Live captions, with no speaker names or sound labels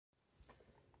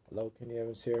Hello,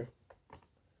 KennyCEvans here.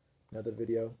 Another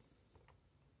video.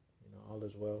 All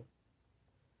is well.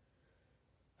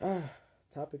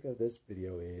 Topic of this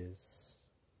video is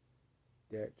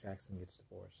Derrick Jaxn gets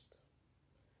divorced.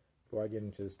 Before I get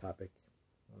into this topic,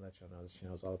 I'll let y'all know this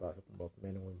channel is all about helping both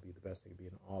men and women be the best they can be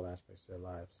in all aspects of their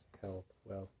lives: health,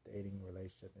 wealth, dating,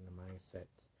 relationship, and the mindset.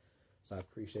 So I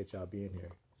appreciate y'all being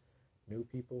here. New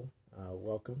people,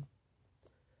 welcome.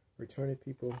 Returning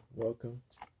people, welcome.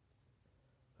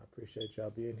 I appreciate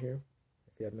y'all being here.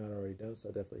 If you have not already done so,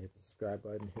 definitely hit the subscribe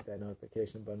button, hit that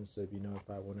notification button so you'll be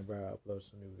notified whenever I upload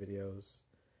some new videos.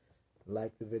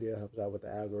 Like the video, helps out with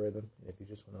the algorithm. And if you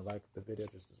just want to like the video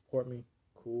just to support me,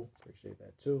 cool, appreciate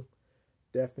that too.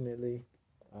 Definitely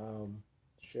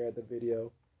share the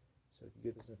video so you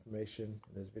get this information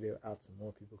and this video out so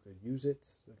more people could use it,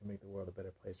 so it can make the world a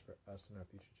better place for us and our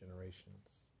future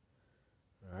generations.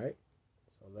 Alright,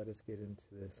 so let us get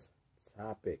into this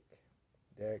topic.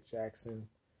 Derrick Jaxn,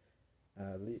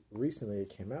 recently it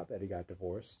came out that he got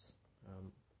divorced.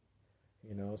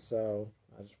 So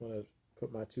I just want to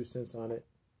put my 2 cents on it.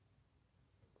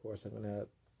 Of course, I'm going to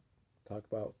talk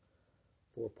about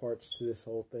 4 parts to this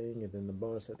whole thing, and then the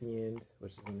bonus at the end,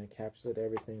 which is going to encapsulate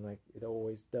everything like it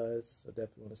always does. So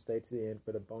definitely want to stay to the end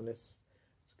for the bonus.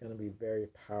 It's going to be very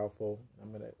powerful.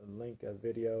 I'm going to link a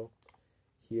video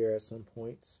here at some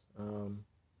points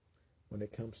when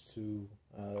it comes to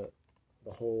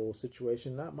the whole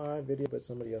situation. Not my video, but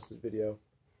somebody else's video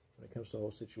when it comes to the whole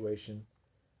situation.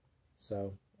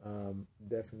 So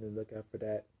definitely look out for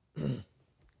that.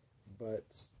 But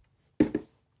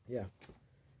yeah,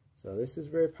 so this is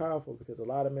very powerful because a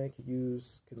lot of men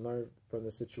can learn from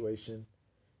the situation,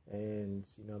 and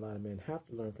a lot of men have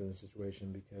to learn from the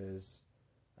situation because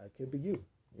it could be you.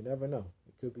 You never know.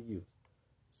 It could be you.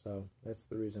 So that's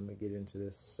the reason I'm gonna get into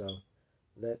this. So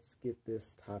let's get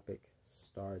this topic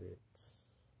started.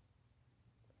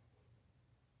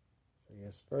 So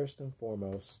yes, first and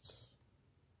foremost,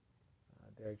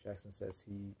 Derrick Jaxn says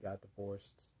he got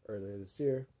divorced earlier this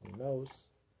year. Who knows?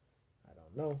 I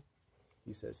don't know.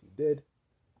 He says he did.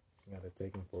 You gotta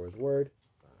take him for his word.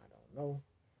 I don't know.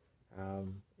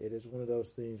 It is one of those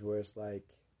things where it's like,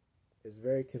 it's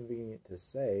very convenient to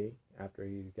say after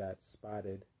he got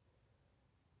spotted,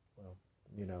 well,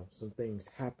 some things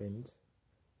happened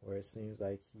where it seems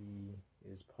like he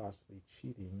is possibly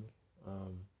cheating.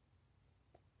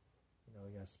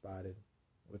 He got spotted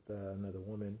with another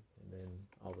woman, and then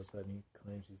all of a sudden he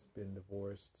claims he's been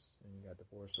divorced, and he got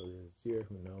divorced earlier this year.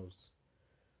 Who knows?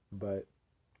 But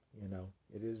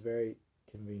it is very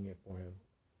convenient for him,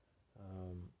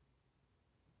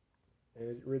 and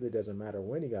it really doesn't matter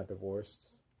when he got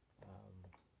divorced.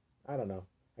 I don't know.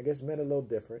 I guess men are a little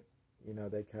different.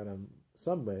 They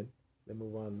some men, they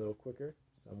move on a little quicker.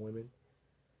 Some women,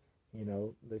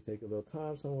 they take a little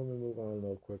time. Some women move on a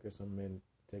little quicker. Some men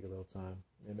take a little time.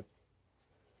 And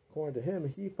according to him,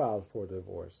 he filed for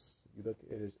divorce. You look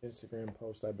at his Instagram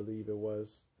post, I believe it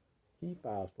was, he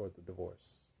filed for the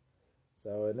divorce.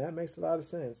 So, and that makes a lot of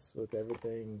sense with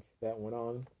everything that went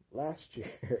on last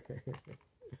year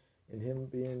and him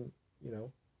being,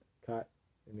 caught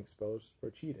and exposed for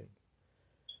cheating.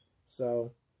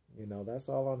 So, that's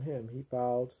all on him. He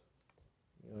filed.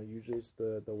 Usually it's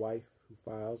the wife who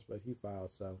files, but he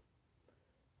filed. So,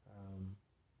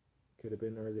 could have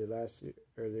been earlier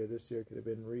this year, could have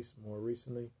been more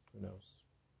recently. Who knows?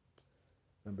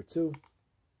 Number 2,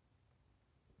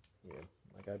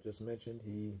 like I just mentioned,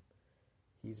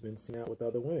 he's been seen out with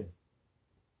other women.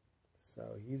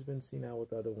 So he's been seen out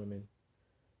with other women,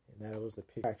 and that was the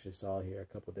picture I actually saw here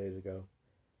a couple days ago,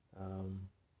 and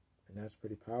that's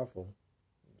pretty powerful.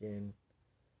 Again,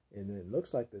 and it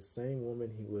looks like the same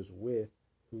woman he was with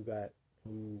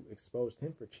who exposed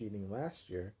him for cheating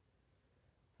last year.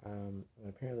 And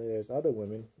apparently there's other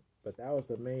women, but that was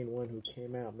the main one who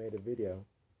came out, made a video,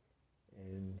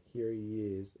 and here he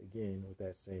is again with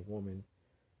that same woman.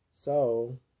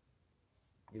 So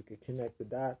you could connect the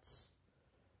dots,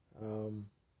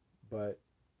 but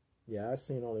yeah, I've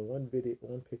seen only one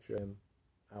picture of him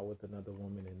out with another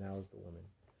woman, and that was the woman.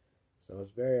 So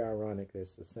it's very ironic that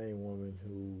it's the same woman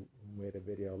who made a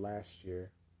video last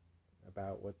year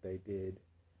about what they did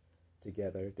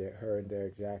together, her and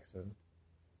Derrick Jaxn,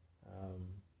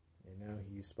 and now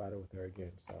he's spotted with her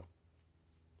again. So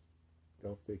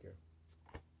go figure.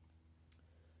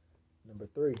 Number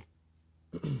 3,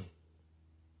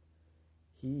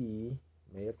 he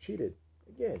may have cheated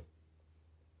again.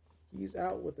 He's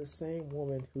out with the same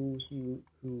woman who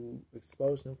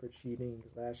exposed him for cheating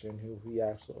last year, and who he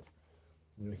also,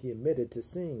 he admitted to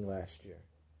seeing last year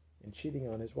and cheating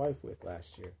on his wife with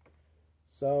last year.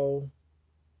 So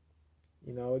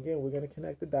you know, again, we're going to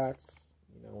connect the dots.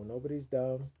 You know, nobody's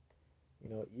dumb. You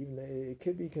know, even it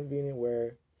could be convenient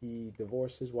where he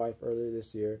divorced his wife earlier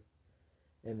this year,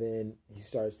 and then he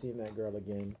started seeing that girl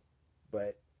again.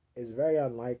 But it's very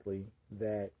unlikely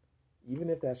that, even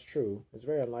if that's true, it's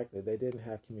very unlikely they didn't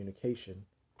have communication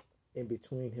in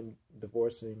between him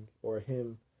divorcing, or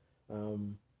him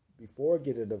before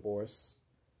getting a divorce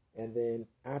and then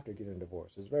after getting a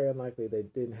divorce. It's very unlikely they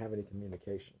didn't have any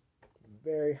communication.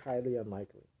 Very highly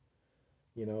unlikely.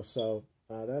 You know, so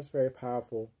that's very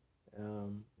powerful.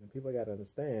 And people got to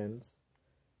understand,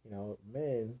 you know,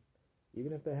 men,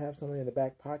 even if they have somebody in the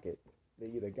back pocket, they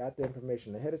either got the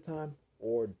information ahead of time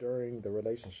or during the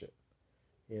relationship.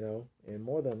 You know, and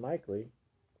more than likely,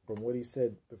 from what he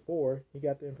said before, he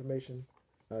got the information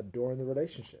during the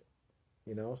relationship.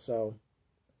 You know, so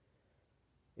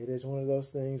it is one of those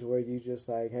things where you just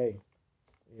like, hey,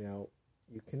 you know,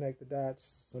 you connect the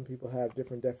dots. Some people have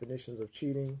different definitions of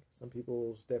cheating. Some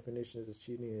people's definitions of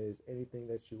cheating is anything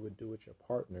that you would do with your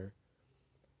partner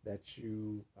that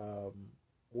you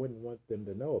wouldn't want them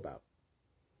to know about.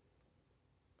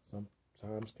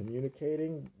 Sometimes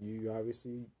communicating, you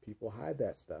obviously, people hide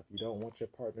that stuff. You don't want your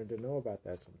partner to know about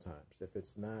that sometimes, if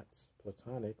it's not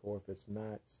platonic or if it's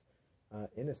not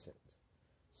innocent.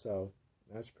 So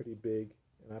that's pretty big,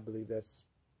 and I believe that's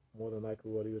more than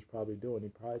likely what he was probably doing. He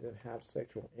probably didn't have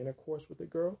sexual intercourse with the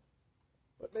girl,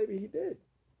 but maybe he did.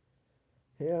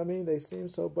 Yeah, I mean, they seem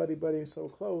so buddy-buddy and so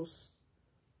close.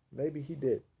 Maybe he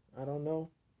did. I don't know.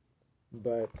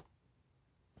 But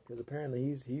because apparently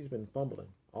he's been fumbling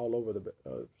all over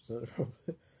the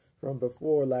from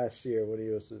before last year when he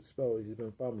was exposed. He's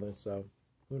been fumbling, so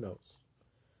who knows.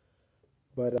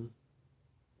 But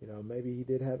you know, maybe he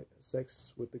did have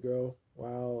sex with the girl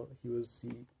while he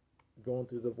going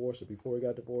through the divorce, or before he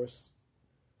got divorced.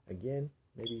 Again,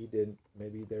 maybe he didn't.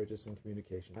 Maybe they were just in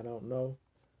communication. I don't know,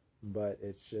 but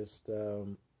it's just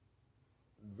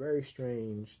very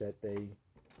strange that they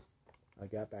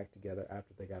got back together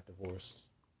after they got divorced.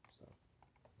 So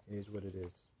it is what it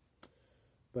is.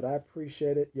 But I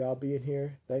appreciate it, y'all being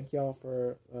here. Thank y'all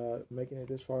for making it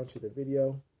this far into the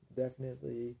video.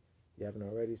 Definitely, if you haven't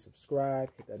already, subscribe,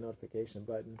 hit that notification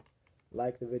button,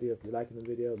 like the video if you're liking the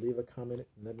video, leave a comment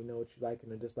and let me know what you're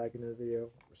liking and disliking in the video.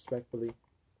 Respectfully,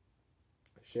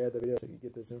 share the video so you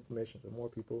get this information so more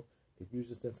people could use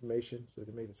this information so we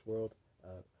can make this world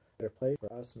a better place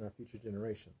for us and our future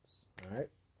generations. All right.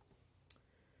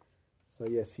 So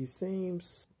yes, he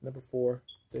seems, number 4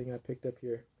 thing I picked up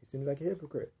here, he seems like a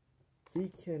hypocrite.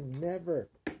 He can never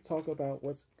talk about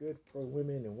what's good for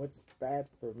women and what's bad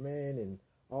for men and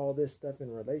all this stuff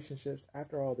in relationships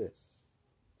after all this.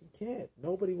 He can't.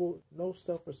 Nobody will, no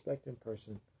self-respecting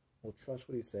person will trust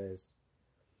what he says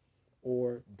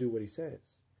or do what he says,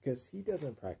 because he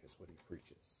doesn't practice what he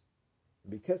preaches.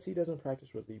 And because he doesn't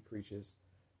practice what he preaches,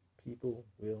 people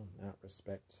will not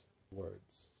respect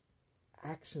words.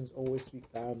 Actions always speak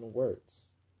louder than words,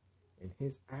 and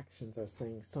his actions are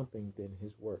saying something than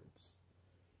his words.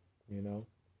 You know,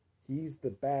 he's the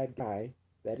bad guy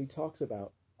that he talks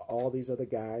about all these other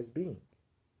guys being.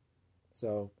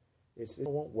 So it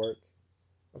won't work.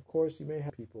 Of course, you may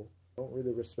have people who don't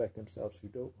really respect themselves,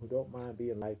 who don't mind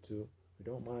being lied to, who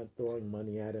don't mind throwing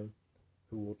money at him,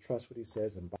 who will trust what he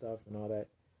says and buy stuff and all that.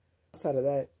 Outside of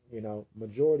that, you know,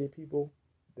 majority of people,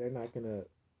 they're not gonna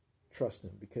trust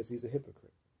him because he's a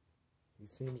hypocrite. He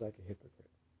seems like a hypocrite.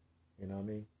 You know what I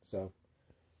mean? So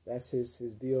that's his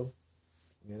deal.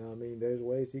 You know what I mean? There's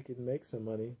ways he can make some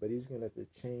money, but he's gonna have to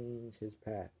change his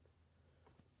path.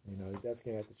 You know, he's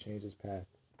definitely gonna have to change his path.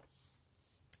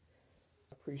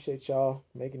 I appreciate y'all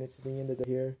making it to the end of the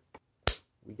year.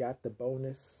 We got the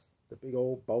bonus, the big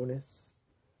old bonus,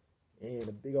 and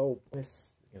the big old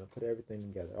bonus is gonna put everything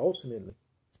together. Ultimately,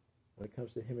 when it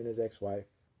comes to him and his ex-wife,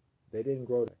 they didn't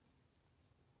grow there.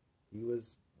 He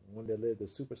wanted to live the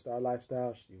superstar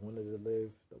lifestyle. She wanted to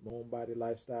live the homebody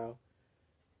lifestyle.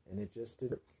 And it just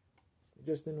didn't work. It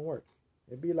just didn't work.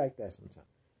 It'd be like that sometimes.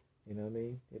 You know what I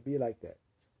mean? It'd be like that.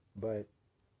 But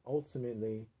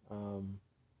ultimately,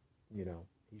 you know,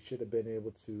 he should have been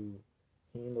able to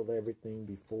handle everything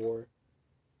before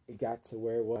it got to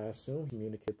where, well, I assume he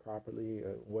communicated properly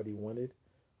what he wanted.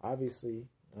 Obviously,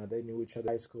 they knew each other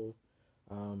in high school.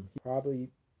 He probably,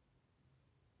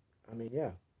 I mean,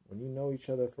 yeah, when you know each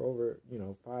other for over,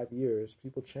 5 years,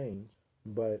 people change.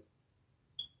 But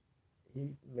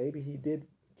maybe he did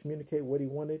communicate what he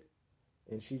wanted,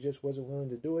 and she just wasn't willing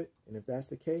to do it. And if that's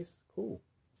the case, cool.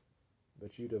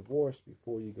 But you divorce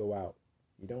before you go out.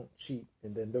 You don't cheat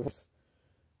and then divorce.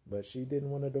 But she didn't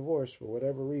want a divorce for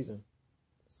whatever reason.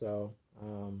 So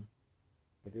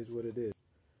it is what it is.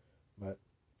 But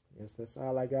Yes, that's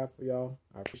all I got for y'all.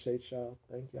 I appreciate y'all.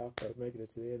 Thank y'all for making it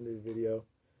to the end of the video.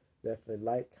 Definitely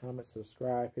like, comment,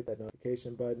 subscribe, hit that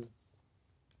notification button,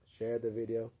 share the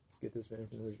video. Let's get this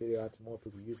video out to more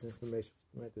people. Use information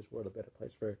to make this world a better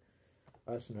place for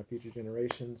us and our future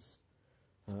generations.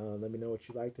 Let me know what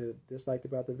you liked or disliked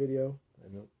about the video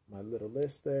and my little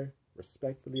list there,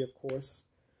 respectfully, of course.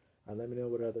 Let me know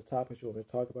what other topics you want me to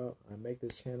talk about. I make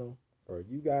this channel for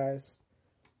you guys,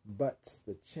 but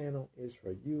the channel is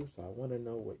for you, so I want to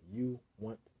know what you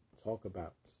want to talk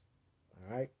about.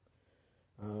 All right.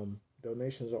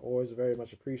 Donations are always very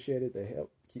much appreciated. They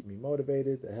help keep me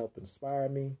motivated. They help inspire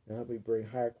me. They help me bring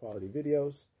higher quality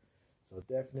videos. So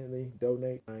definitely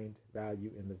donate, find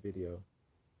value in the video.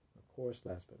 Of course,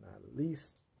 last but not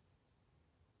least,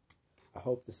 I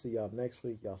hope to see y'all next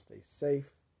week. Y'all stay safe.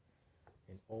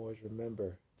 And always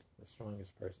remember, the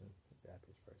strongest person is the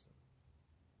happiest person.